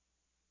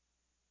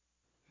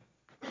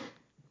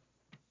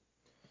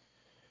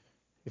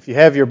If you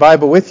have your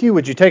Bible with you,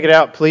 would you take it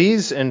out,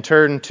 please, and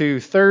turn to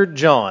 3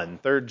 John.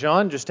 3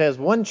 John just has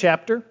one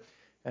chapter,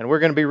 and we're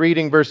going to be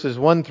reading verses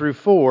 1 through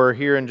 4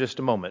 here in just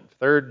a moment.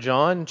 3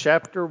 John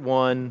chapter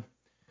 1,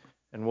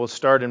 and we'll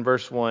start in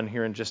verse 1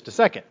 here in just a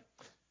second.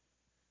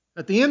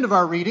 At the end of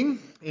our reading,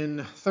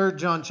 in 3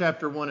 John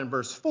chapter 1 and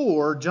verse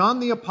 4, John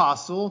the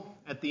Apostle,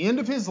 at the end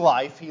of his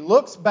life, he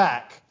looks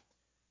back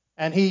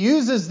and he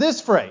uses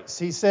this phrase.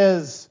 He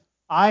says,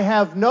 "I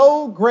have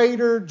no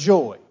greater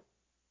joy."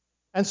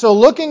 And so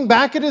looking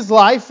back at his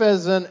life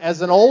as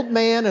an old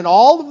man and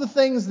all of the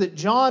things that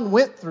John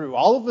went through,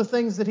 all of the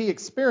things that he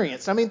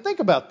experienced. I mean, think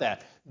about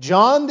that.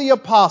 John the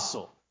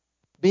Apostle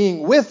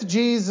being with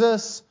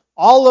Jesus,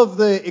 all of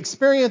the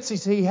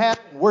experiences he had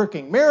in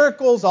working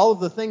miracles, all of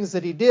the things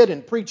that he did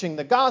in preaching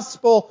the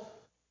gospel.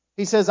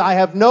 He says, "I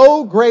have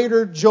no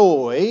greater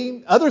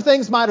joy." Other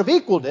things might have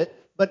equaled it,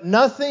 but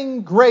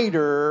nothing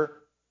greater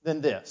than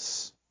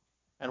this.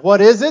 And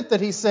what is it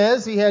that he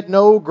says he had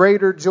no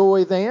greater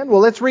joy than? Well,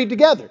 let's read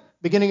together,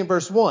 beginning in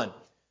verse 1.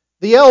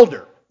 "The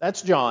elder,"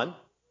 that's John,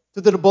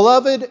 "to the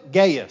beloved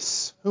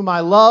Gaius, whom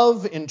I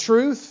love in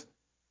truth.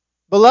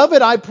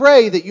 Beloved, I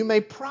pray that you may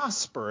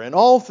prosper in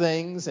all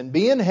things and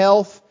be in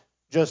health,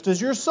 just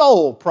as your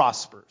soul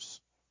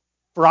prospers.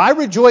 For I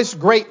rejoiced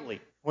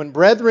greatly when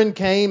brethren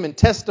came and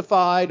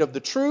testified of the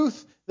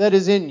truth that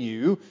is in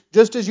you,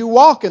 just as you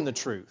walk in the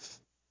truth.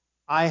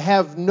 I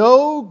have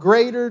no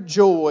greater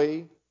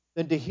joy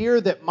than to hear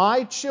that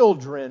my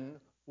children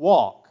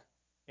walk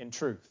in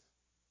truth."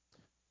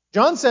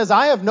 John says,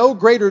 "I have no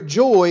greater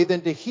joy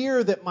than to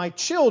hear that my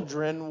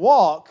children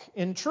walk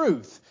in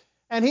truth."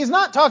 And he's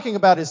not talking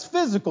about his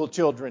physical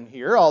children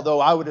here, although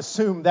I would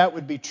assume that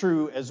would be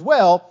true as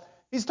well.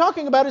 He's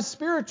talking about his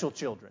spiritual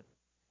children.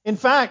 In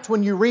fact,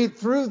 when you read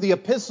through the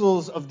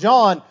epistles of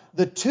John,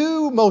 the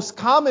two most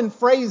common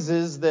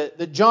phrases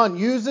that John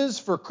uses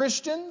for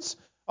Christians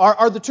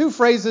are the two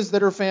phrases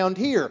that are found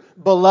here.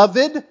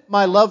 Beloved,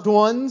 my loved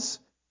ones,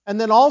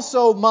 and then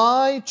also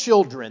my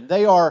children.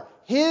 They are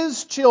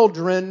his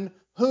children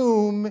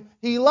whom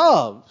he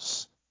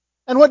loves.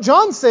 And what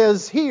John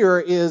says here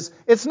is,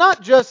 it's not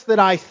just that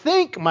I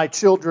think my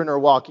children are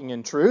walking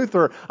in truth,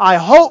 or I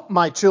hope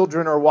my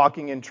children are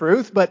walking in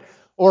truth, but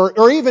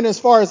or even as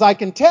far as I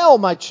can tell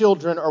my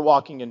children are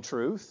walking in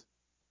truth.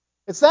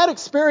 It's that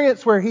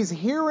experience where he's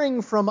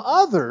hearing from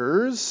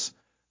others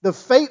the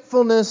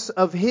faithfulness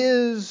of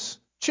his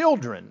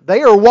children.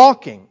 They are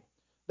walking.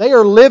 They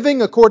are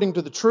living according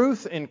to the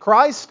truth in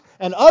Christ,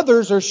 and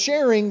others are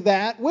sharing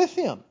that with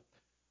him.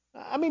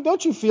 I mean,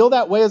 don't you feel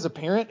that way as a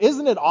parent?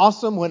 Isn't it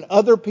awesome when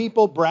other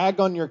people brag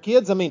on your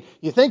kids? I mean,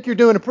 you think you're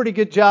doing a pretty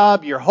good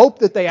job. You hope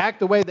that they act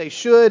the way they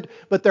should,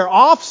 but they're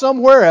off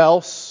somewhere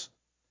else,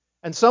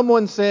 and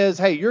someone says,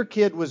 "Hey, your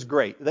kid was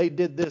great. They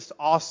did this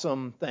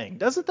awesome thing."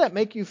 Doesn't that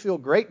make you feel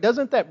great?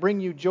 Doesn't that bring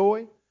you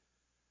joy?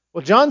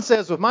 Well, John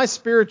says, with my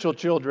spiritual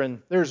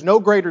children, there's no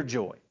greater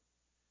joy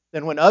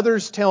than when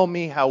others tell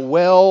me how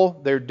well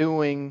they're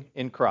doing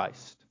in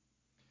Christ.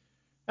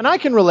 And I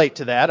can relate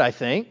to that, I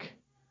think.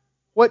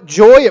 What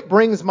joy it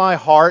brings my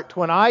heart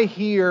when I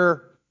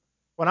hear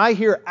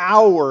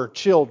our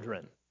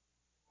children,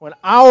 when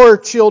our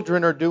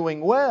children are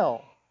doing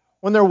well,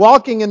 when they're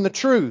walking in the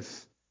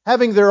truth,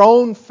 having their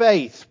own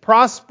faith,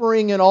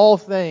 prospering in all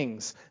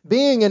things,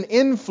 being an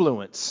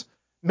influence,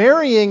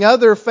 marrying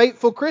other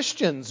faithful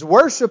Christians,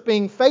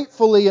 worshiping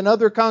faithfully in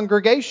other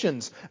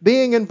congregations,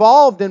 being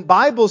involved in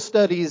Bible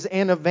studies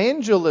and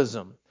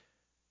evangelism.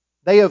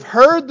 They have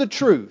heard the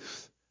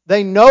truth,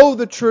 they know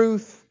the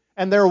truth,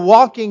 and they're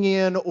walking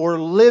in or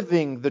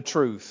living the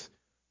truth.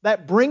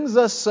 That brings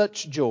us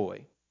such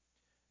joy.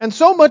 And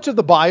so much of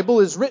the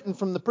Bible is written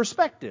from the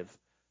perspective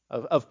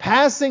of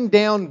passing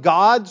down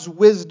God's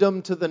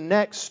wisdom to the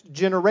next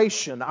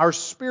generation, our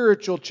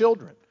spiritual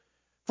children.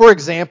 For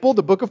example,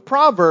 the book of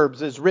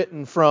Proverbs is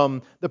written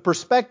from the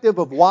perspective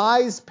of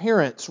wise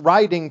parents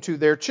writing to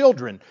their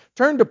children.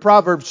 Turn to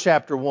Proverbs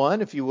chapter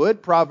 1, if you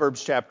would.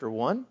 Proverbs chapter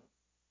 1.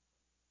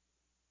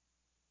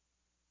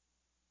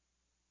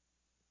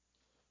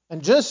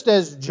 And just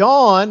as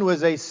John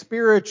was a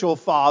spiritual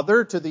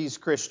father to these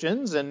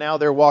Christians, and now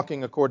they're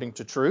walking according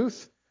to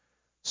truth,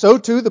 so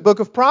too the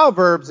book of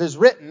Proverbs is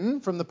written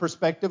from the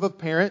perspective of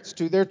parents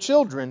to their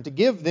children to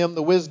give them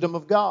the wisdom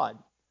of God.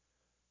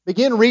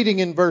 Begin reading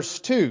in verse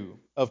 2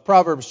 of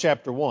Proverbs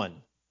chapter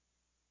 1.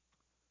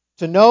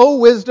 "To know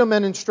wisdom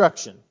and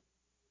instruction,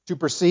 to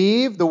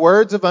perceive the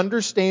words of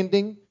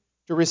understanding,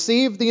 to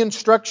receive the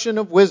instruction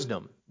of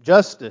wisdom,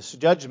 justice,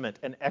 judgment,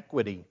 and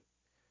equity.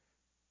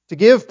 To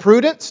give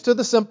prudence to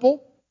the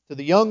simple, to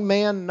the young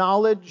man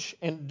knowledge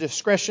and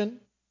discretion.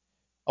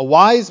 A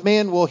wise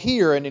man will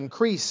hear and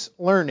increase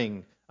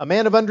learning. A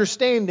man of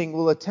understanding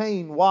will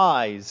attain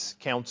wise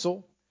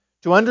counsel.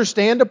 To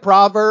understand a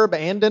proverb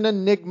and an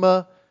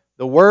enigma,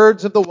 the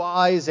words of the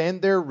wise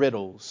and their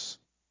riddles.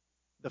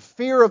 The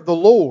fear of the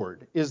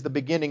Lord is the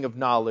beginning of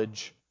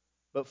knowledge,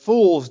 but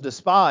fools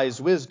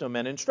despise wisdom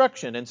and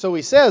instruction." And so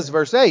he says,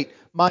 verse 8,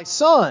 "My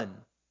son,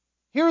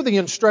 hear the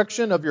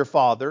instruction of your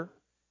father,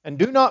 and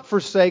do not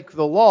forsake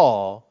the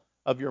law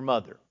of your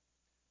mother."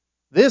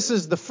 This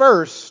is the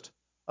first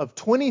of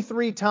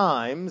 23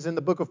 times in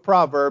the book of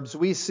Proverbs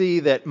we see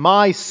that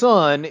my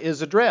son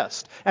is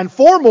addressed. And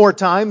 4 more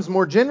times,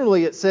 more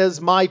generally, it says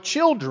my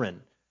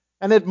children,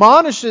 and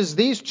admonishes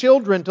these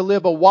children to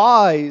live a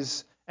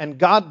wise and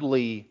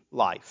godly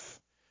life.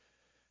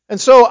 And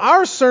so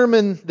our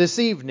sermon this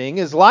evening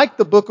is like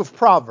the book of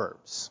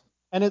Proverbs,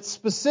 and it's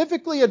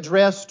specifically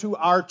addressed to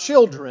our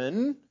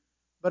children,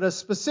 but a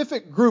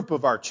specific group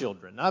of our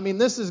children. I mean,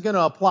 this is going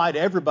to apply to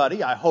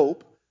everybody, I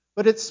hope,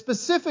 but it's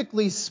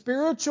specifically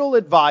spiritual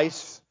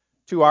advice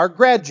to our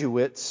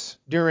graduates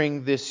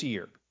during this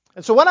year.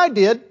 And so what I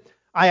did,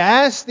 I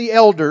asked the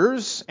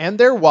elders and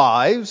their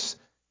wives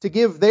to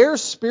give their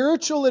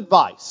spiritual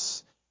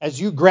advice as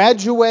you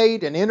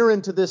graduate and enter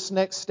into this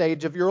next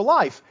stage of your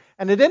life.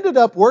 And it ended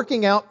up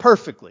working out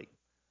perfectly.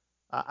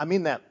 I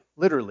mean that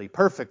literally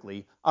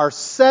perfectly. Our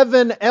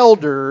 7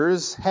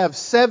 elders have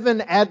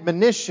 7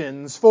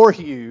 admonitions for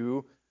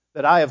you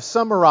that I have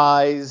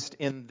summarized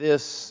in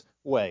this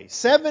way.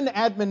 7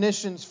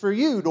 admonitions for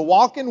you to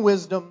walk in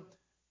wisdom,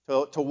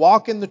 to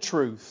walk in the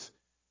truth,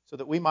 so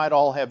that we might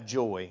all have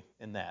joy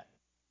in that.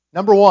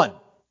 Number 1,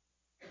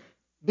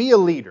 be a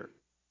leader.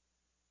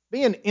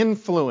 Be an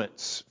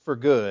influence for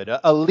good,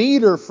 a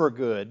leader for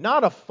good,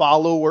 not a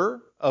follower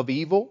of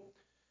evil.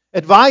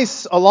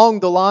 Advice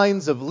along the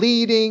lines of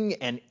leading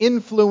and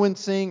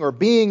influencing or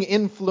being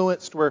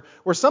influenced were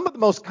some of the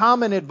most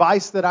common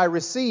advice that I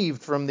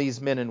received from these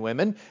men and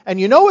women.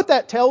 And you know what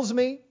that tells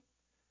me?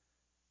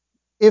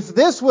 If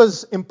this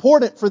was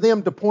important for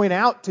them to point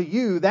out to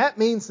you, that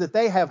means that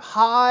they have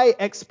high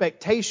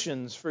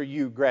expectations for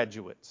you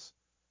graduates.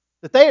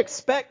 That they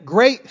expect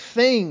great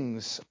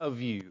things of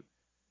you.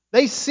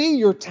 They see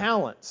your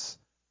talents.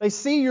 They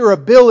see your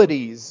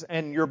abilities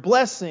and your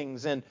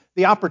blessings and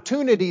the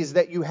opportunities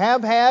that you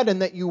have had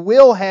and that you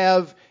will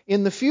have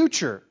in the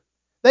future.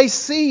 They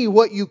see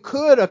what you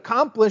could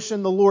accomplish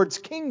in the Lord's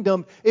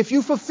kingdom if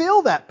you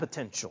fulfill that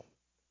potential.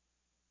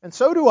 And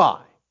so do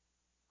I.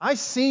 I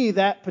see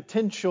that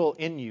potential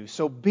in you.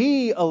 So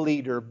be a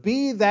leader.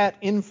 Be that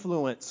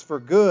influence for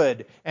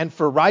good and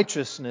for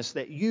righteousness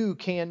that you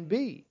can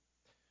be.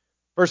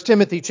 1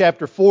 Timothy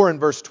chapter 4 and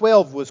verse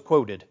 12 was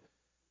quoted.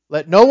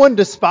 Let no one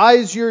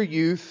despise your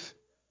youth,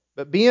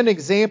 but be an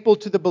example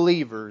to the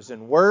believers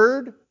in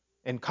word,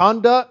 in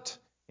conduct,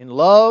 in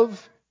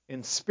love,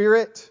 in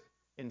spirit,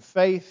 in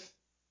faith,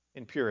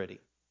 in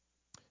purity.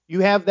 You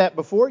have that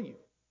before you.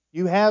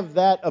 You have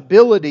that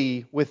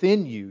ability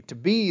within you to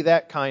be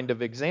that kind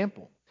of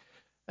example.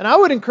 And I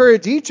would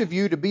encourage each of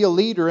you to be a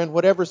leader in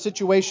whatever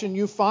situation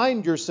you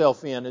find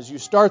yourself in as you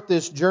start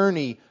this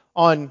journey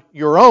on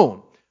your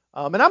own.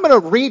 And I'm going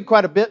to read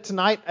quite a bit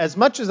tonight. As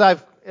much as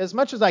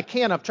I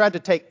can, I've tried to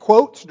take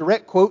quotes,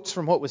 direct quotes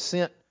from what was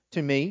sent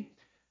to me.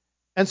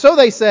 And so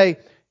they say,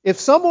 if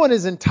someone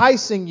is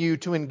enticing you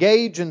to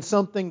engage in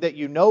something that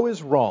you know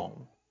is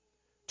wrong,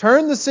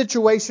 turn the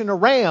situation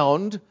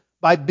around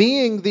by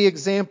being the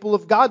example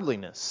of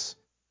godliness.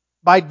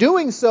 By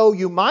doing so,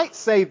 you might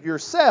save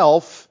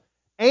yourself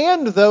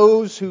and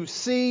those who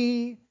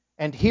see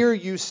and hear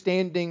you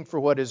standing for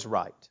what is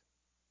right.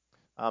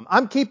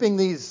 I'm keeping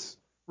these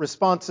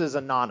responses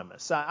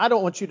anonymous. I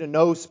don't want you to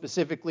know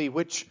specifically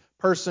which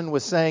person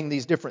was saying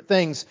these different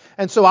things.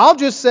 And so I'll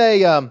just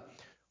say,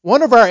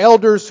 one of our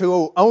elders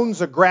who owns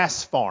a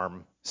grass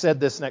farm said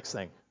this next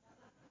thing.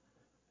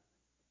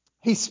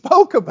 He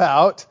spoke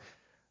about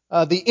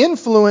the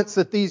influence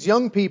that these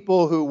young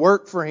people who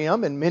work for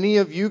him, and many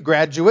of you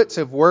graduates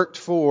have worked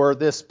for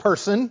this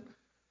person,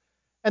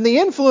 and the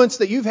influence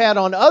that you've had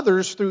on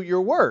others through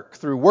your work,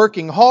 through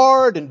working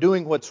hard and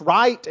doing what's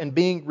right and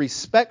being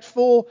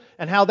respectful,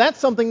 and how that's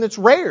something that's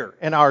rare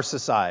in our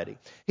society.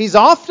 He's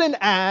often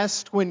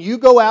asked when you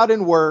go out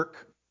and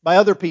work by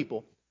other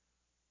people,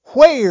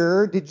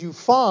 where did you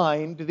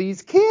find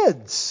these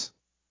kids?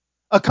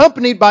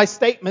 Accompanied by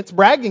statements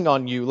bragging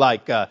on you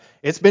like,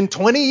 it's been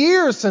 20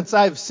 years since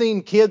I've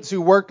seen kids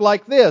who worked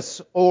like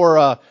this,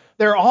 or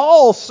they're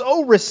all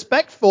so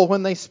respectful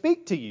when they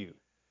speak to you.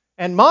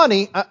 And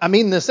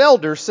this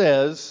elder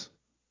says,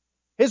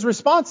 his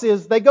response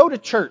is, they go to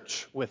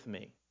church with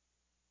me.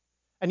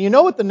 And you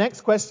know what the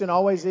next question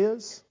always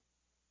is?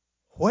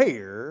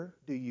 Where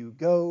do you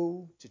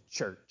go to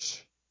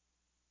church?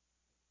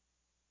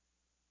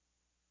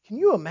 Can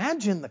you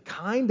imagine the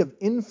kind of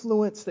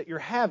influence that you're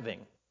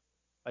having?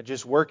 By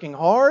just working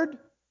hard,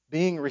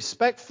 being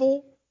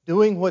respectful,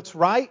 doing what's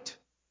right.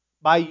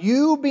 By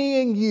you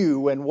being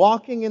you and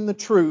walking in the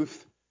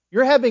truth,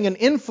 you're having an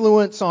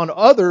influence on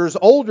others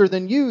older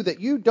than you that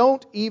you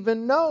don't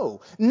even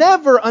know.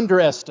 Never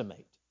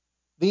underestimate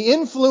the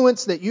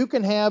influence that you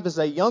can have as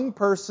a young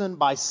person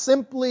by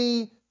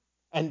simply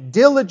and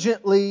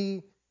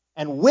diligently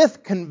and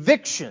with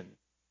conviction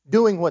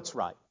doing what's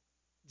right.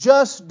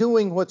 Just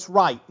doing what's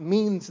right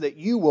means that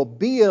you will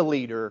be a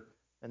leader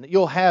and that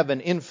you'll have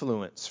an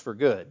influence for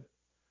good.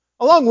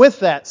 Along with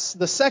that,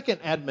 the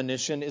second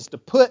admonition is to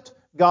put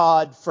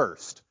God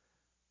first.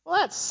 Well,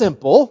 that's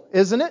simple,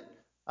 isn't it?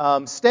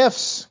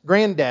 Steph's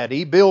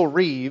granddaddy, Bill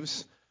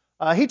Reeves,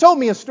 He told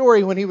me a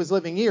story when he was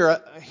living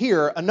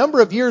here a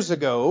number of years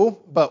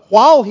ago, but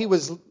while he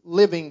was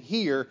living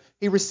here,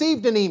 he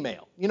received an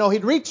email. You know,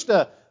 he'd reached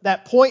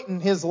that point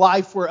in his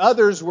life where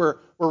others were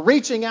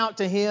reaching out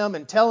to him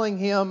and telling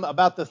him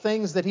about the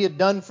things that he had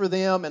done for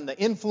them and the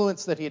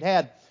influence that he'd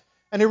had.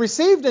 And he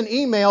received an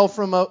email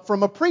from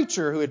a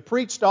preacher who had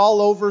preached all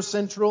over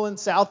Central and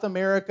South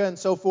America and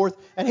so forth.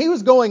 And he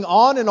was going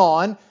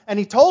on, and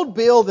he told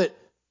Bill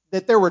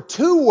that there were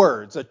two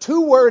words, a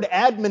two-word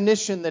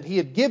admonition that he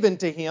had given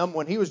to him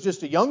when he was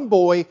just a young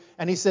boy.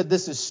 And he said,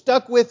 this has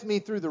stuck with me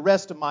through the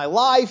rest of my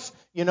life.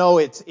 You know,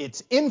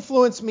 it's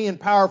influenced me in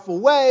powerful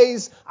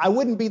ways. I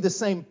wouldn't be the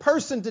same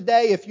person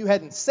today if you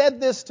hadn't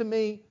said this to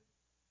me.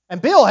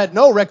 And Bill had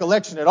no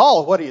recollection at all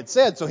of what he had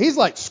said. So he's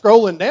like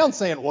scrolling down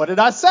saying, what did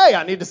I say?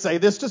 I need to say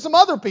this to some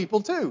other people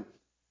too.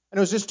 And it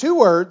was just two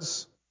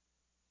words,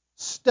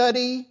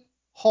 study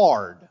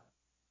hard.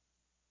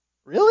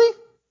 Really?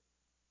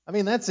 I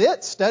mean, that's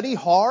it. Study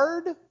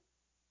hard.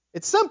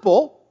 It's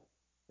simple.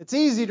 It's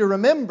easy to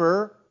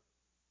remember.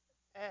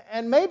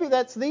 And maybe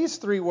that's these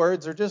three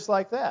words are just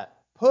like that.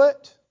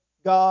 Put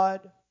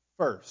God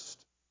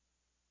first.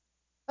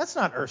 That's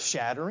not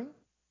earth-shattering.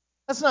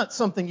 That's not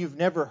something you've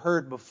never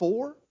heard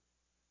before.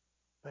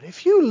 But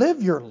if you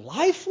live your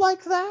life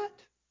like that,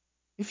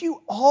 if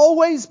you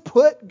always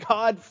put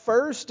God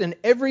first in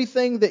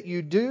everything that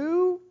you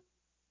do,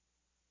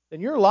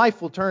 then your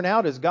life will turn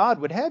out as God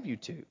would have you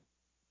to.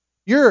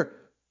 Your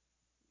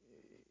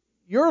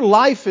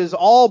life is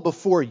all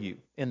before you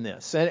in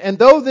this. And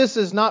though this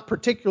is not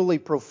particularly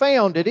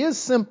profound, it is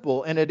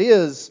simple and it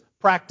is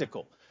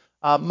practical.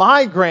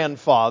 My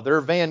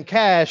grandfather, Van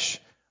Cash,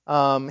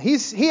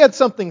 he had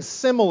something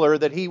similar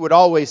that he would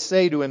always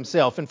say to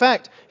himself. In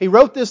fact, he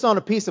wrote this on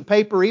a piece of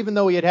paper, even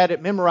though he had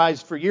it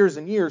memorized for years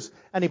and years,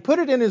 and he put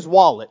it in his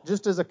wallet,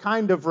 just as a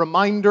kind of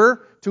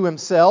reminder to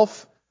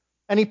himself.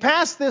 And he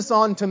passed this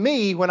on to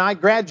me when I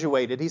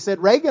graduated. He said,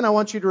 Reagan, I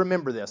want you to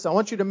remember this. I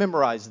want you to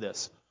memorize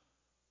this.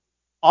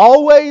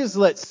 Always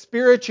let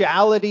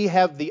spirituality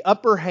have the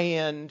upper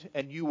hand,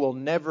 and you will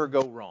never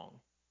go wrong.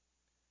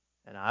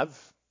 And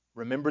I've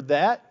remembered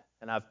that.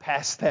 And I've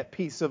passed that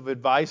piece of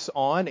advice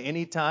on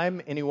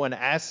anytime anyone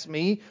asks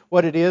me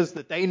what it is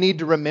that they need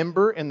to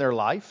remember in their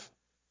life.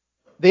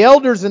 The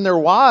elders and their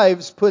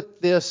wives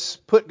put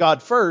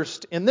God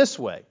first in this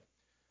way.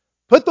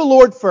 Put the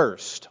Lord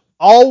first.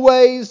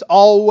 Always,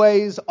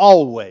 always,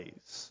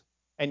 always.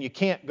 And you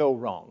can't go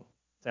wrong.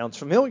 Sounds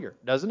familiar,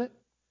 doesn't it?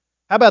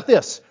 How about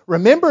this?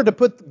 Remember to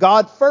put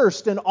God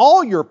first in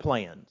all your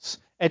plans.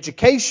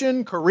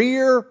 Education,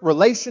 career,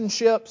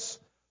 relationships,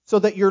 so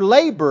that your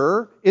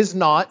labor is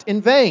not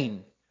in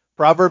vain.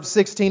 Proverbs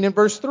 16 and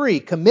verse 3,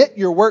 commit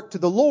your work to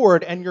the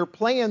Lord and your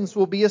plans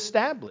will be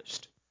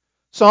established.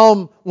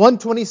 Psalm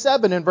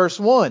 127 and verse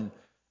 1,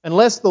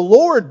 unless the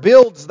Lord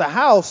builds the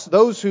house,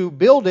 those who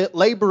build it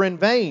labor in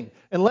vain.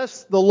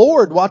 Unless the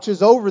Lord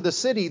watches over the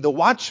city, the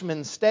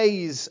watchman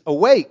stays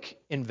awake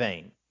in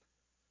vain.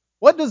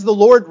 What does the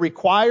Lord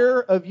require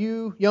of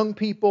you, young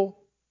people?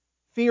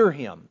 Fear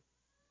Him.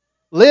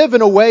 Live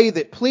in a way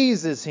that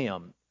pleases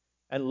Him.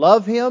 And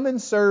love Him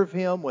and serve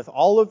Him with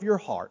all of your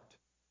heart.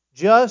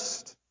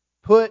 Just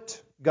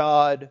put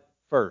God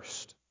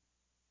first.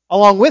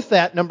 Along with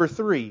that, number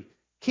 3,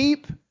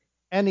 keep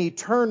an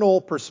eternal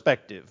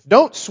perspective.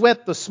 Don't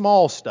sweat the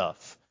small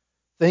stuff.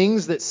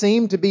 Things that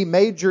seem to be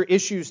major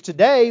issues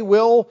today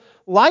will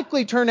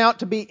likely turn out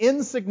to be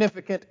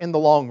insignificant in the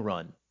long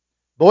run.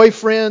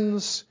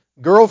 Boyfriends,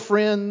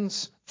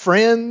 girlfriends,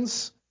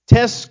 friends,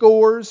 test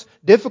scores,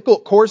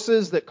 difficult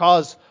courses that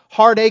cause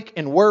heartache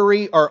and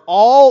worry are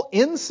all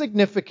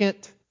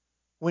insignificant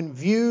when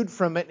viewed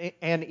from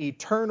an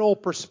eternal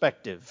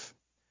perspective.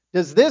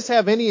 Does this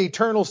have any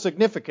eternal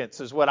significance,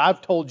 is what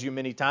I've told you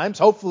many times.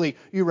 Hopefully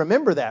you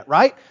remember that,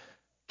 right?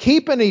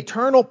 Keep an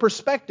eternal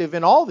perspective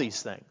in all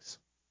these things.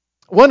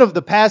 One of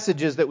the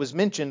passages that was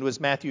mentioned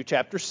was Matthew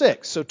chapter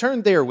 6. So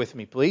turn there with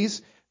me,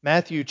 please.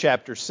 Matthew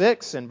chapter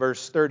 6 and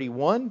verse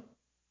 31.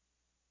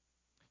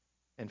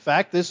 In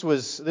fact, this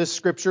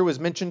scripture was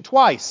mentioned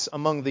twice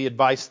among the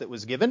advice that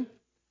was given.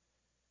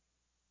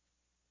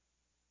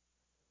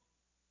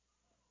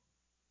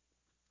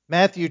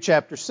 Matthew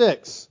chapter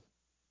 6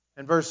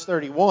 and verse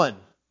 31.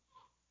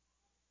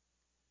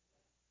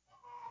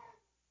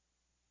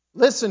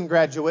 Listen,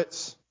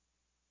 graduates,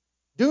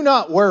 do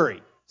not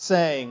worry,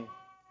 saying,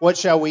 what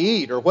shall we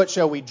eat, or what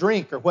shall we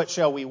drink, or what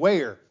shall we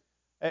wear?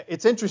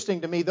 It's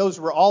interesting to me, those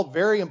were all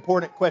very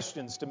important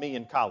questions to me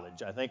in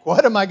college. I think,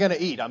 what am I going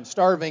to eat? I'm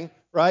starving,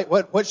 right?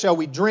 What shall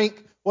we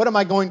drink? What am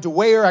I going to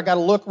wear? I got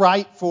to look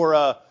right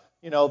for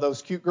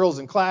those cute girls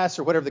in class,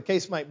 or whatever the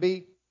case might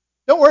be.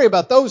 Don't worry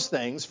about those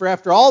things, for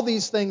after all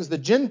these things the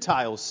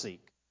Gentiles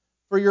seek.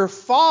 For your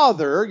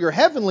Father, your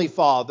heavenly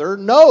Father,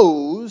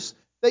 knows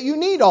that you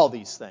need all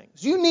these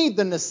things. You need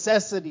the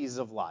necessities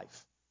of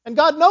life. And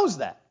God knows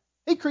that.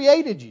 He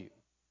created you.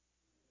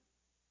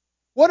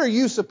 What are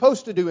you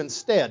supposed to do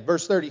instead?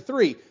 Verse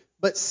 33,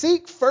 but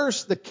seek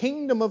first the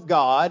kingdom of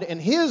God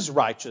and His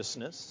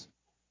righteousness,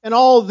 And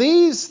all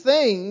these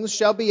things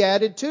shall be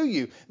added to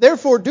you.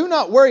 Therefore, do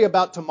not worry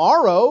about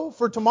tomorrow,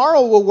 for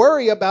tomorrow will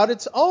worry about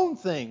its own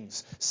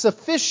things.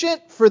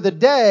 Sufficient for the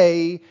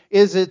day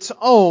is its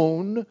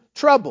own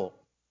trouble.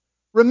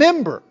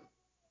 Remember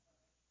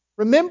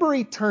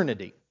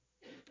eternity.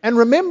 And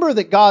remember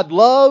that God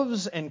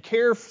loves and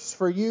cares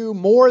for you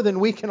more than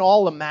we can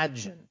all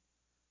imagine.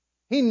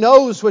 He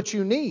knows what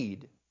you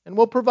need and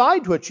will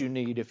provide what you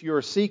need if you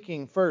are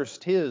seeking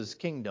first His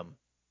kingdom.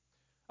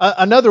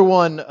 Another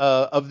one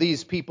of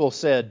these people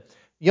said,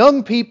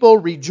 "Young people,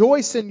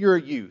 rejoice in your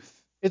youth.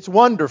 It's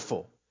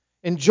wonderful.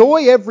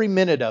 Enjoy every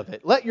minute of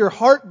it. Let your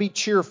heart be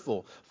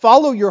cheerful.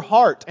 Follow your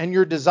heart and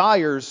your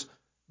desires,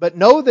 but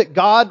know that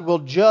God will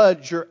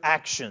judge your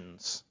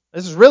actions."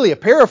 This is really a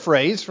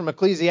paraphrase from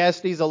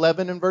Ecclesiastes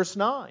 11 and verse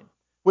 9,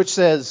 which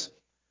says,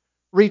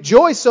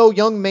 "Rejoice, O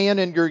young man,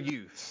 in your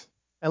youth,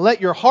 and let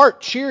your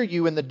heart cheer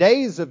you in the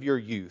days of your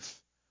youth.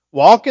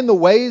 Walk in the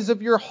ways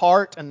of your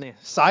heart and the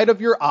sight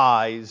of your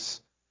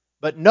eyes,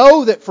 but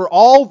know that for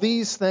all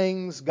these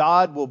things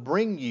God will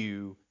bring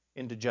you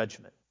into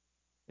judgment."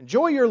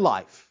 Enjoy your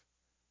life,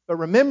 but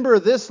remember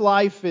this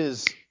life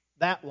is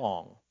that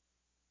long.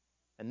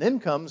 And then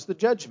comes the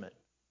judgment.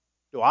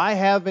 Do I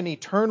have an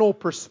eternal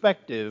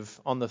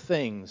perspective on the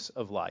things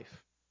of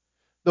life?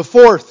 The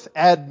fourth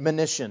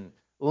admonition,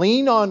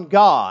 lean on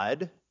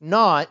God,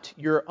 not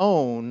your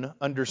own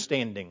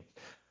understanding.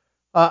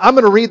 I'm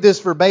going to read this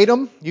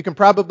verbatim. You can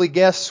probably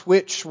guess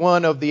which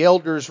one of the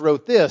elders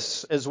wrote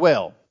this as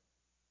well.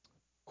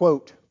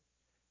 Quote,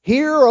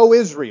 "Hear, O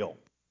Israel,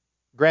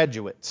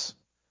 graduates,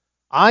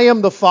 I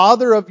am the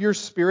Father of your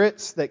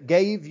spirits that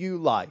gave you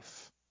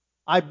life.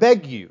 I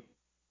beg you,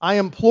 I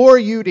implore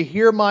you to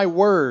hear my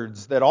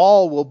words, that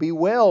all will be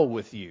well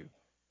with you."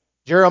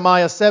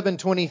 Jeremiah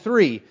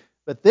 7:23,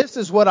 "But this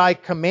is what I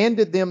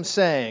commanded them,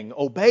 saying,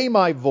 obey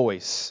my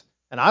voice,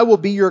 and I will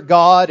be your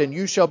God, and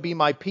you shall be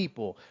my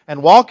people,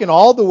 and walk in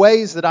all the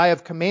ways that I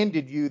have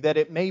commanded you, that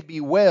it may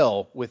be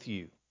well with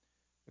you."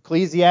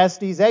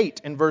 Ecclesiastes 8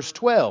 and verse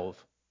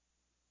 12,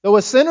 "Though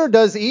a sinner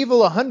does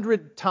evil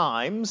 100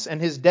 times, and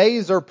his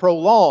days are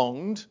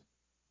prolonged,"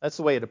 that's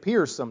the way it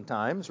appears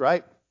sometimes,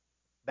 right?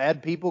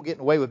 Bad people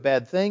getting away with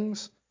bad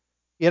things.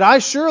 "Yet I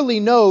surely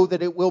know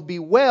that it will be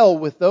well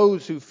with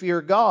those who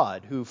fear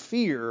God, who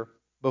fear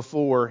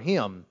before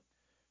Him.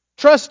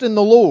 Trust in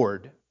the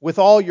Lord with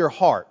all your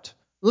heart.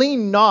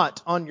 Lean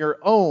not on your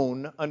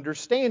own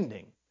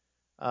understanding."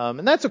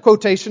 And that's a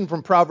quotation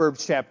from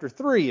Proverbs chapter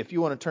 3, if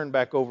you want to turn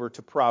back over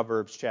to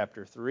Proverbs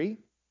chapter 3.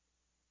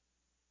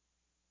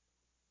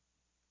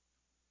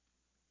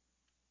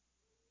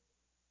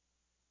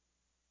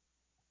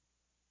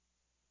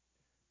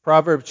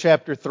 Proverbs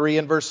chapter 3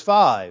 and verse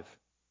 5.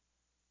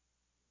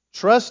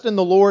 "Trust in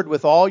the Lord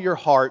with all your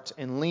heart,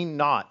 and lean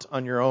not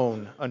on your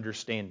own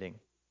understanding."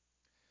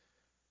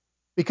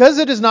 Because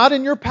it is not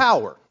in your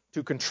power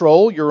to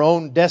control your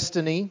own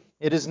destiny,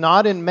 it is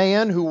not in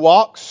man who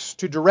walks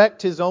to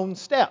direct his own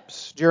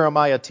steps.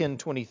 Jeremiah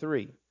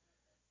 10:23.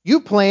 You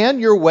plan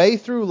your way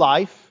through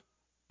life,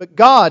 but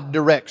God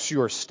directs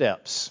your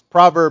steps.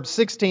 Proverbs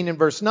 16 and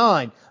verse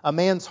 9. A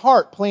man's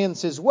heart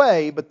plans his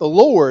way, but the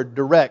Lord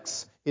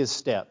directs his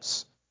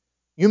steps.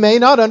 You may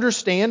not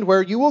understand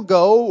where you will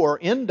go or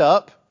end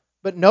up,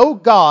 but know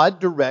God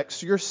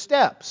directs your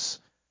steps.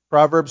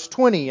 Proverbs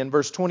 20 and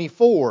verse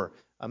 24.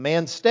 A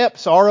man's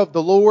steps are of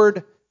the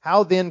Lord.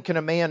 How then can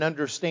a man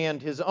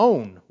understand his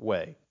own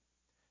way?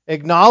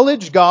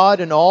 Acknowledge God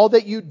in all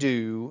that you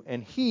do,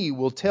 and He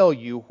will tell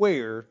you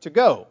where to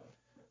go.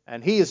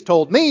 And He has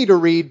told me to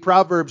read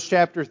Proverbs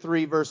chapter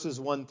 3, verses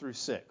 1 through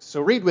 6. So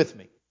read with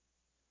me.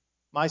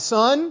 "My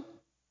son,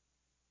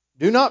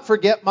 do not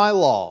forget my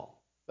law,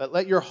 but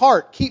let your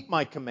heart keep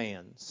my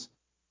commands.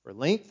 For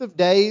length of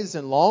days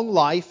and long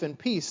life and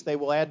peace they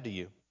will add to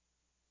you.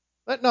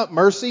 Let not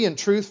mercy and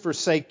truth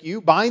forsake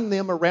you. Bind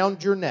them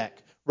around your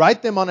neck.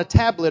 Write them on a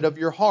tablet of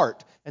your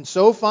heart, and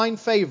so find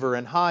favor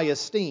and high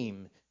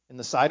esteem in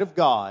the sight of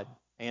God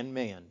and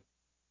man.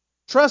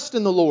 Trust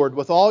in the Lord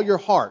with all your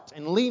heart,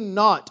 and lean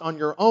not on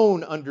your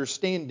own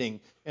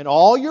understanding. In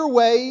all your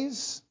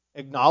ways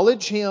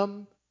acknowledge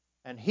Him,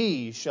 and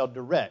He shall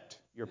direct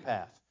your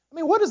path." I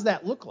mean, what does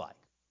that look like?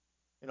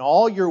 In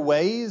all your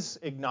ways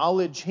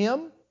acknowledge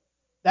Him?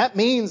 That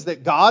means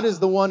that God is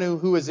the one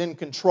who is in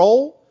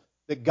control,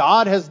 that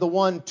God is the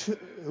one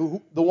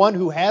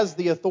who has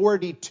the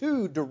authority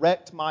to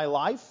direct my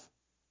life,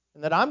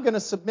 and that I'm going to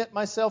submit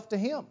myself to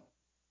Him.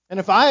 And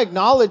if I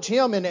acknowledge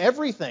Him in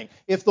everything,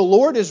 if the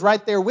Lord is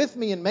right there with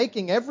me in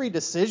making every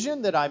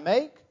decision that I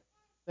make,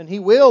 then He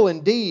will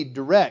indeed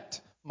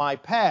direct my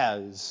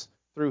paths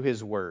through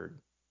His Word.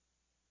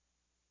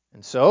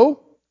 And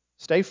so,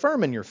 stay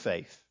firm in your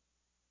faith.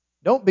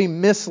 Don't be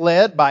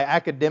misled by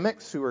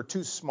academics who are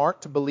too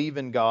smart to believe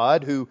in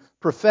God, who,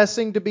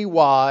 professing to be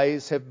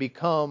wise, have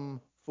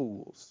become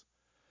fools.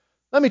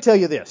 Let me tell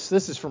you this.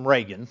 This is from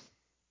Reagan.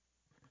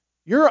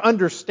 Your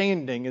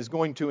understanding is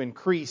going to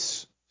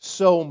increase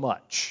so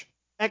much,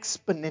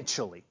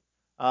 exponentially.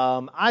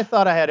 I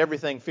thought I had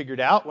everything figured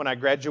out when I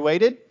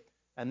graduated.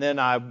 And then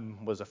I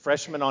was a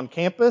freshman on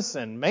campus,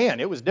 and man,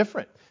 it was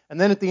different. And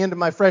then at the end of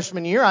my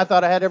freshman year, I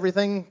thought I had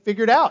everything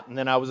figured out. And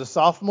then I was a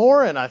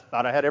sophomore, and I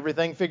thought I had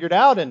everything figured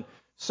out, and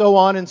so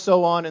on and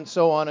so on and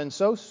so on and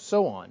so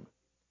on.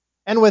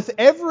 And with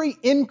every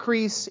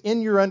increase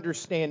in your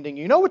understanding,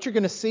 you know what you're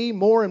going to see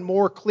more and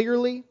more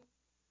clearly?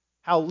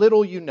 How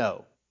little you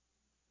know.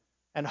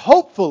 And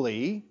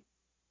hopefully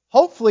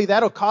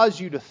that'll cause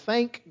you to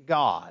thank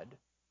God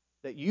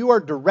that you are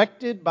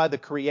directed by the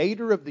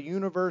Creator of the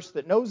universe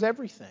that knows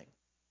everything.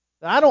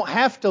 That I don't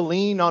have to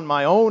lean on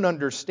my own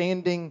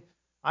understanding.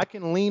 I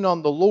can lean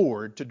on the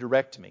Lord to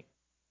direct me.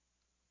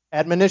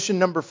 Admonition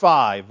number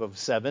 5 of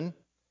 7.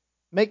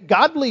 Make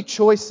godly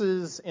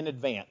choices in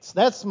advance.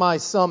 That's my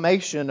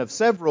summation of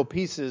several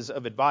pieces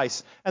of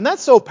advice. And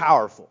that's so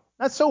powerful.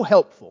 That's so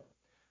helpful.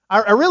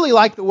 I really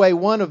like the way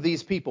one of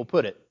these people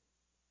put it.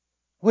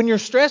 When you're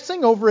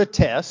stressing over a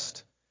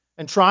test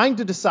and trying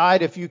to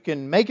decide if you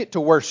can make it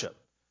to worship,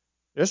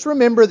 just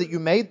remember that you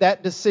made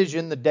that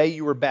decision the day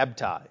you were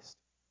baptized.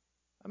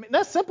 I mean,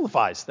 that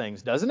simplifies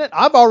things, doesn't it?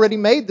 I've already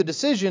made the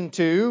decision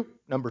to,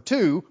 number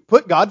 2,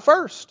 put God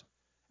first.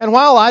 And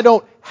while I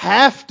don't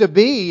have to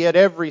be at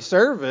every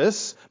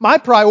service, my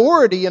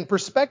priority and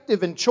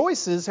perspective and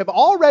choices have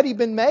already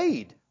been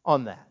made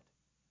on that.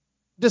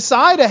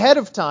 Decide ahead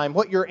of time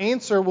what your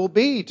answer will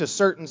be to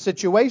certain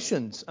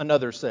situations,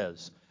 another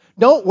says.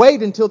 Don't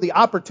wait until the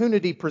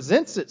opportunity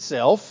presents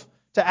itself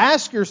to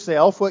ask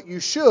yourself what you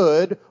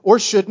should or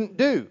shouldn't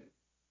do.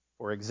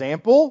 For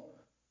example,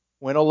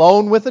 when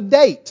alone with a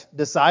date,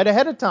 decide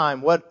ahead of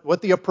time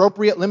what the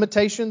appropriate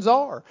limitations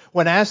are.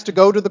 When asked to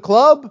go to the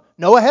club,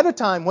 know ahead of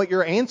time what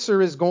your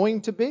answer is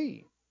going to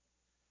be.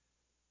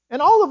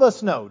 And all of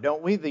us know,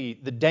 don't we,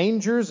 the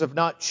dangers of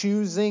not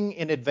choosing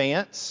in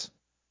advance,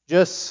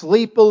 just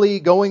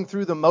sleepily going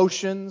through the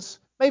motions,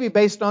 maybe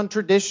based on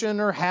tradition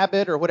or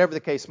habit or whatever the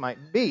case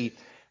might be.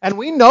 And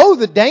we know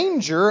the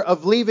danger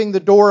of leaving the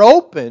door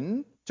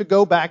open to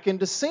go back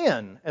into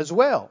sin as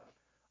well.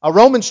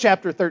 Romans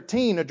chapter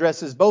 13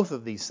 addresses both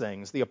of these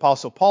things. The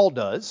Apostle Paul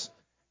does.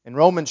 In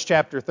Romans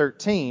chapter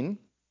 13,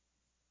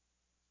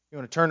 you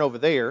want to turn over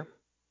there.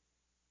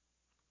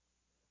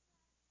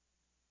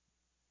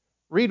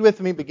 Read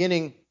with me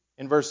beginning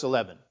in verse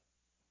 11.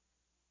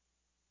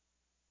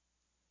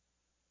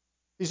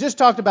 He's just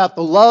talked about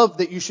the love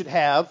that you should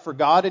have for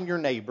God and your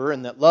neighbor,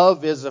 and that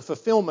love is a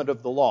fulfillment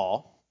of the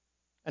law.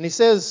 And he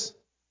says,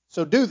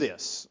 so do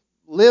this.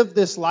 Live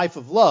this life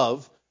of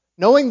love,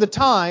 knowing the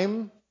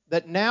time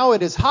that now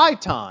it is high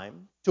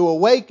time to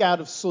awake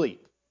out of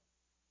sleep.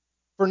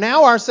 For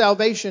now our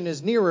salvation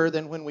is nearer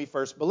than when we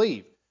first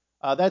believed.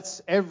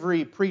 That's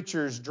every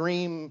preacher's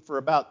dream for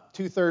about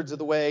 2/3 of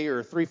the way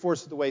or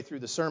 3/4 of the way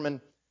through the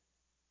sermon.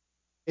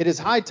 It is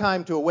high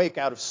time to awake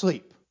out of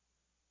sleep.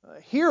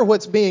 Hear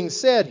what's being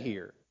said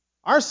here.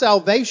 Our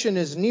salvation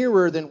is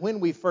nearer than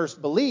when we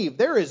first believed.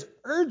 There is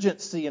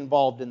urgency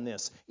involved in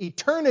this.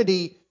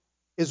 Eternity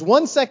is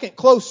 1 second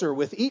closer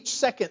with each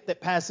second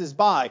that passes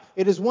by.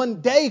 It is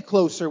 1 day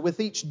closer with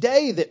each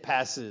day that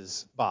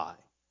passes by.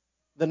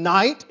 The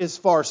night is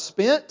far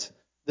spent.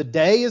 The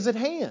day is at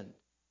hand.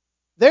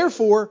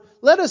 Therefore,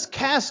 let us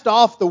cast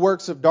off the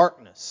works of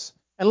darkness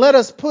and let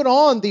us put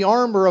on the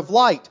armor of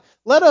light.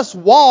 Let us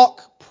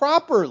walk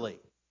properly,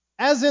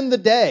 as in the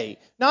day,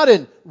 not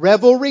in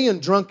revelry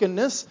and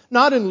drunkenness,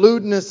 not in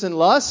lewdness and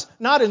lust,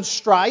 not in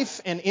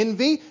strife and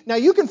envy. Now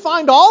you can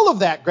find all of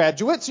that,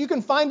 graduates. You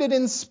can find it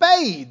in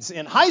spades,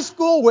 in high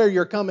school where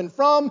you're coming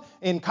from,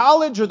 in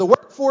college or the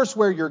workforce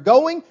where you're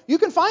going. You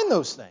can find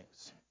those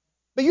things.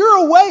 But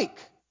you're awake.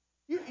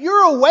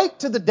 You're awake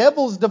to the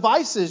devil's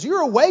devices.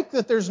 You're awake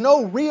that there's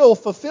no real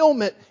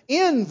fulfillment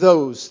in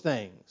those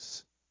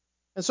things.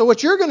 And so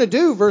what you're going to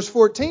do, verse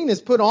 14,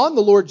 is put on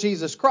the Lord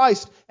Jesus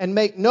Christ and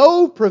make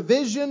no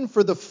provision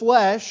for the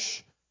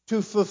flesh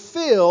to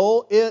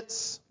fulfill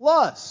its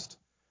lust.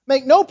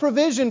 Make no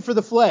provision for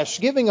the flesh,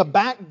 giving a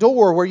back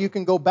door where you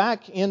can go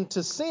back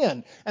into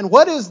sin. And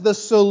what is the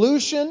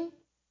solution?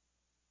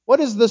 What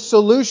is the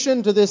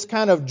solution to this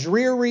kind of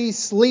dreary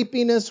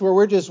sleepiness where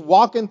we're just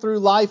walking through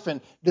life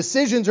and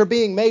decisions are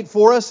being made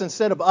for us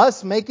instead of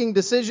us making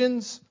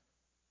decisions?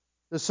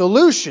 The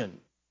solution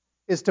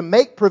is to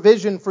make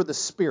provision for the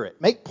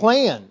Spirit. Make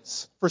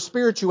plans for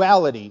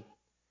spirituality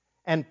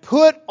and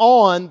put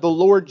on the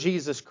Lord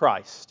Jesus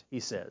Christ,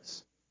 he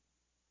says.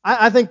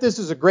 I think this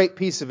is a great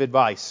piece of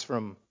advice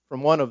from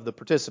one of the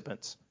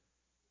participants.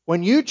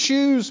 When you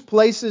choose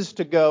places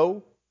to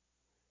go,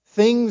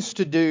 things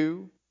to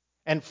do,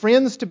 and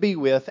friends to be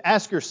with,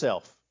 ask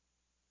yourself,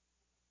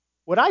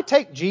 would I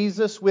take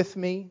Jesus with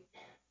me?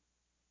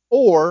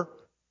 Or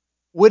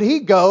would he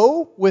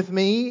go with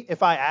me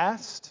if I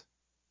asked?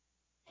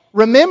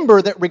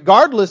 Remember that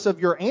regardless of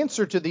your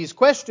answer to these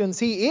questions,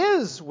 he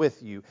is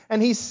with you,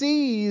 and he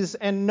sees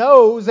and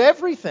knows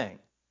everything.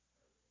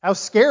 How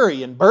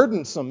scary and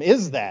burdensome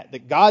is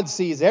that God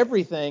sees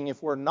everything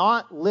if we're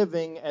not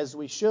living as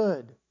we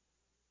should.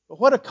 But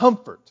what a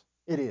comfort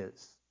it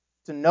is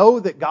to know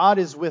that God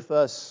is with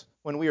us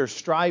when we are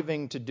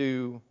striving to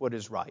do what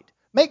is right.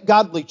 Make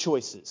godly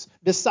choices.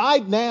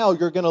 Decide now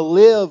you're going to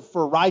live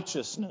for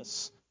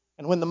righteousness.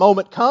 And when the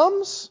moment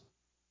comes,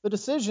 the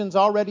decision's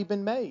already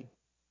been made.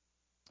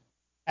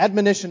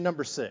 Admonition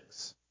number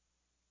 6.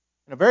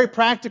 In a very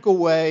practical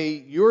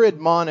way, you're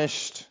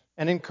admonished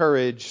and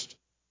encouraged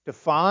to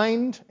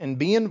find and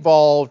be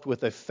involved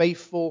with a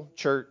faithful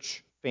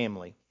church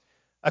family.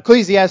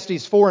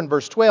 Ecclesiastes 4 and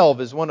verse 12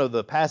 is one of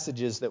the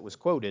passages that was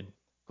quoted.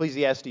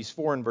 Ecclesiastes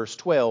 4 and verse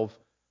 12.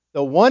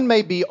 Though one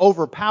may be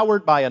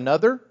overpowered by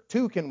another,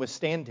 two can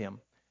withstand him,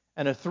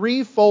 and a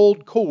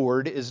threefold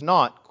cord is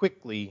not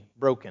quickly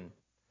broken.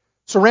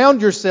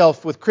 Surround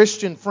yourself with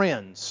Christian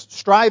friends,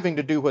 striving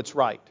to do what's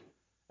right.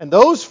 And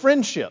those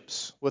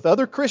friendships with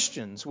other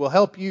Christians will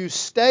help you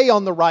stay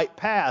on the right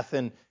path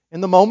and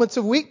in the moments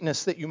of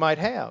weakness that you might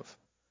have.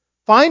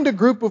 Find a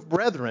group of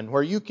brethren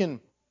where you can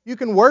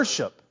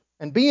worship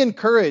and be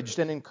encouraged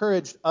and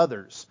encourage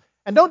others.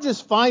 And don't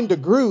just find a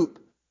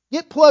group,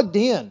 get plugged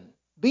in.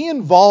 Be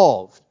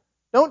involved.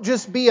 Don't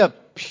just be a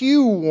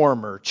pew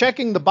warmer,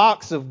 checking the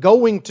box of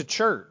going to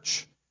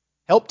church.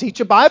 Help teach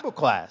a Bible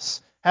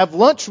class. Have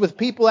lunch with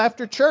people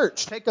after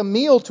church. Take a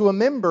meal to a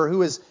member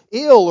who is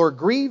ill or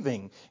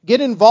grieving. Get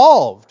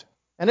involved.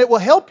 And it will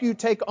help you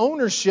take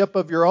ownership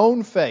of your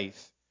own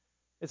faith.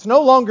 It's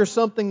no longer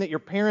something that your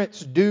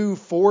parents do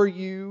for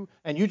you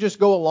and you just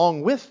go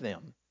along with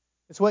them.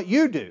 It's what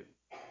you do.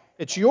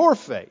 It's your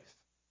faith.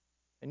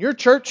 And your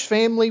church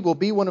family will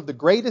be one of the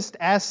greatest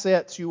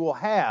assets you will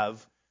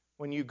have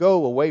when you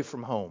go away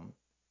from home.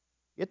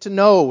 Get to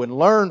know and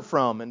learn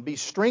from and be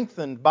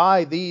strengthened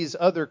by these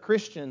other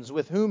Christians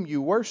with whom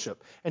you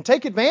worship. And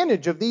take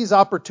advantage of these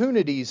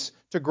opportunities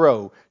to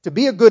grow, to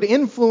be a good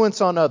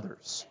influence on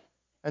others.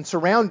 And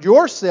surround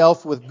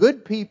yourself with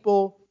good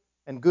people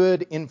and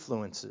good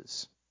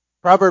influences.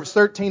 Proverbs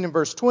 13 and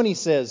verse 20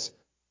 says,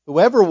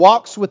 Whoever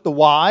walks with the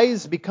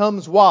wise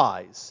becomes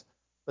wise,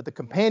 but the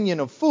companion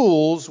of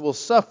fools will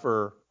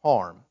suffer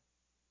harm.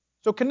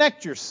 So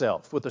connect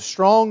yourself with a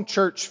strong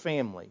church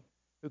family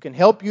who can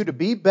help you to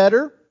be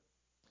better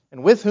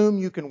and with whom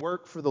you can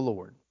work for the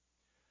Lord.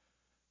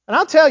 And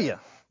I'll tell you,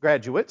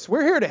 graduates,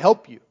 we're here to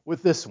help you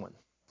with this one.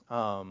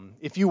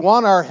 If you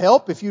want our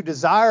help, if you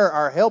desire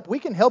our help, we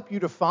can help you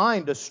to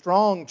find a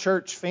strong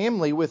church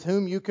family with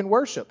whom you can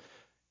worship.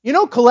 You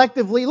know,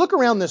 collectively, look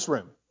around this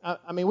room.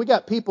 I mean, we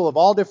got people of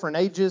all different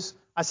ages.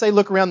 I say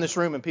look around this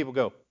room and people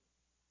go,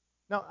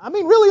 no, I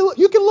mean, really,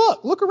 you can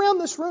look. Look around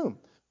this room.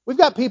 We've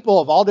got people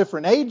of all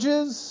different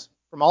ages,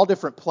 from all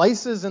different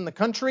places in the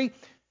country.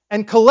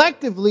 And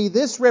collectively,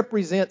 this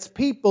represents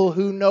people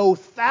who know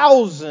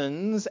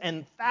thousands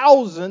and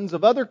thousands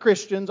of other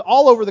Christians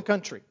all over the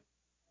country.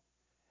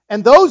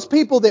 And those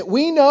people that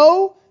we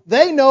know,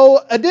 they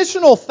know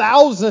additional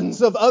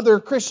thousands of other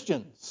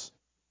Christians.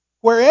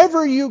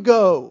 Wherever you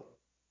go,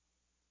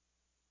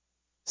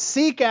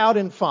 seek out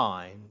and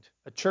find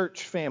a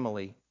church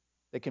family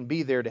that can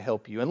be there to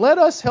help you. And let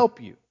us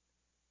help you.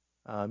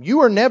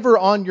 You are never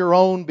on your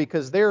own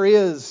because there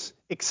is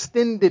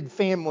extended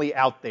family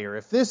out there.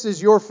 If this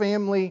is your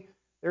family,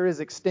 there is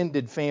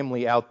extended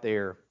family out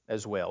there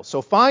as well.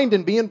 So find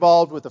and be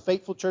involved with a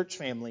faithful church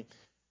family.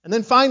 And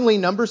then finally,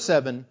 number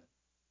 7,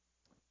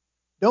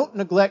 don't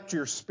neglect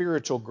your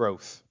spiritual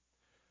growth.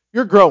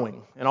 You're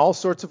growing in all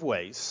sorts of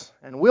ways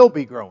and will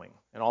be growing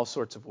in all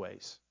sorts of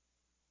ways.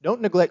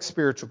 Don't neglect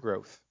spiritual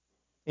growth.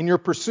 In your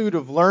pursuit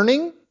of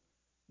learning,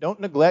 don't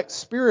neglect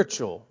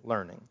spiritual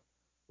learning.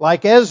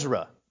 Like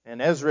Ezra, in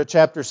Ezra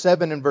chapter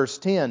 7 and verse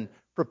 10,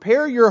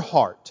 prepare your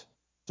heart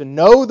to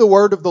know the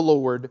word of the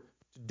Lord,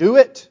 to do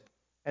it,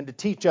 and to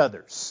teach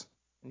others.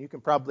 And you can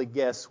probably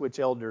guess which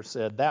elder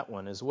said that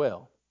one as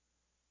well.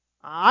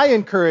 I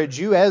encourage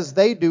you, as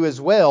they do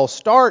as well,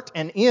 start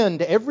and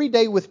end every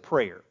day with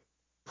prayer.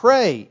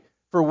 Pray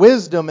for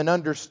wisdom and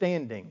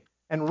understanding,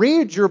 and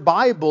read your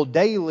Bible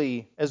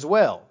daily as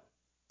well.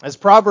 As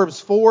Proverbs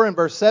 4 and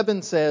verse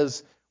 7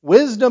 says,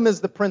 wisdom is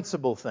the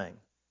principal thing.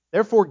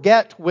 Therefore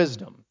get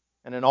wisdom,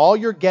 and in all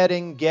you're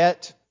getting,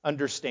 get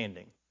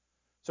understanding.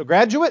 So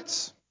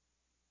graduates,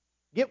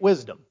 get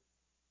wisdom.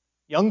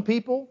 Young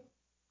people,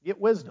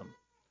 get wisdom.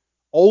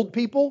 Old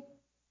people,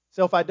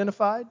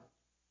 self-identified,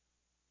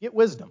 get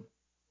wisdom.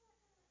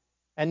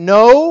 And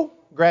know,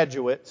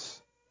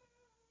 graduates,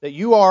 that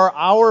you are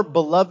our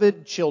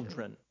beloved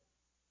children.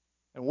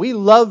 And we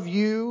love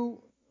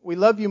you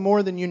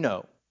more than you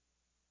know.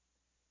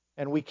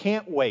 And we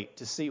can't wait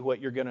to see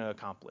what you're going to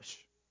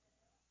accomplish.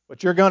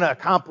 What you're going to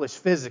accomplish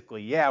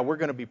physically, yeah, we're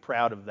going to be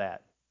proud of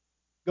that.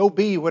 Go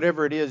be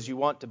whatever it is you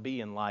want to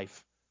be in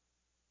life.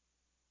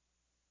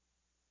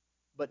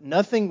 But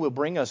nothing will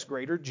bring us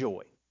greater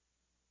joy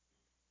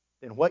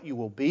than what you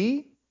will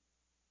be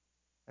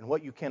and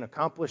what you can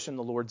accomplish in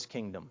the Lord's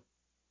kingdom.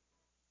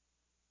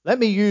 Let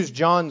me use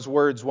John's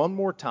words one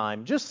more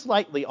time, just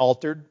slightly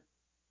altered.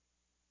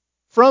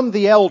 From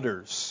the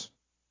elders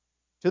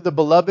to the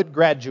beloved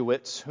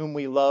graduates whom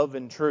we love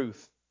in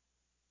truth.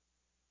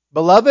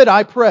 Beloved,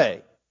 I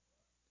pray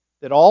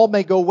that all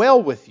may go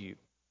well with you,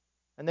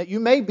 and that you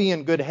may be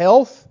in good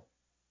health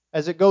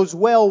as it goes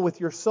well with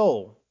your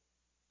soul.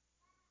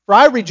 For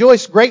I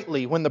rejoiced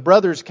greatly when the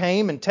brothers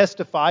came and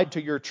testified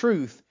to your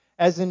truth,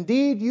 as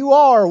indeed you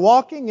are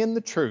walking in the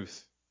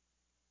truth.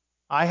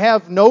 I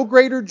have no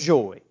greater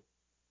joy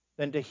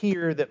than to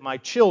hear that my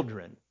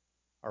children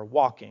are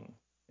walking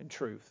in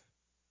truth.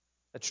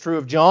 That's true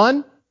of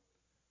John.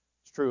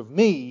 It's true of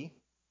me.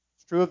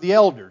 It's true of the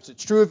elders.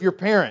 It's true of your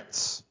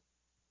parents.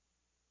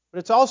 But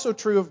it's also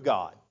true of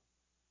God.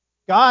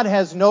 God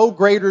has no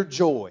greater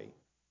joy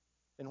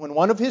than when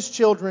one of His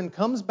children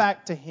comes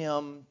back to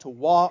Him to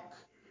walk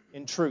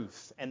in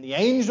truth. And the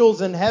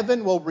angels in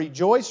heaven will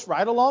rejoice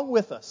right along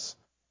with us.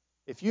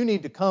 If you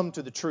need to come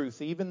to the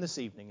truth even this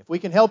evening, if we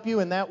can help you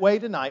in that way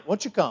tonight,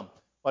 won't you come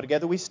while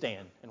together we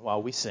stand and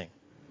while we sing.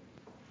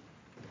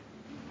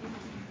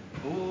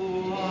 O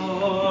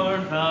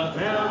Lord, how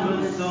filled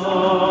with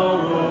sorrow.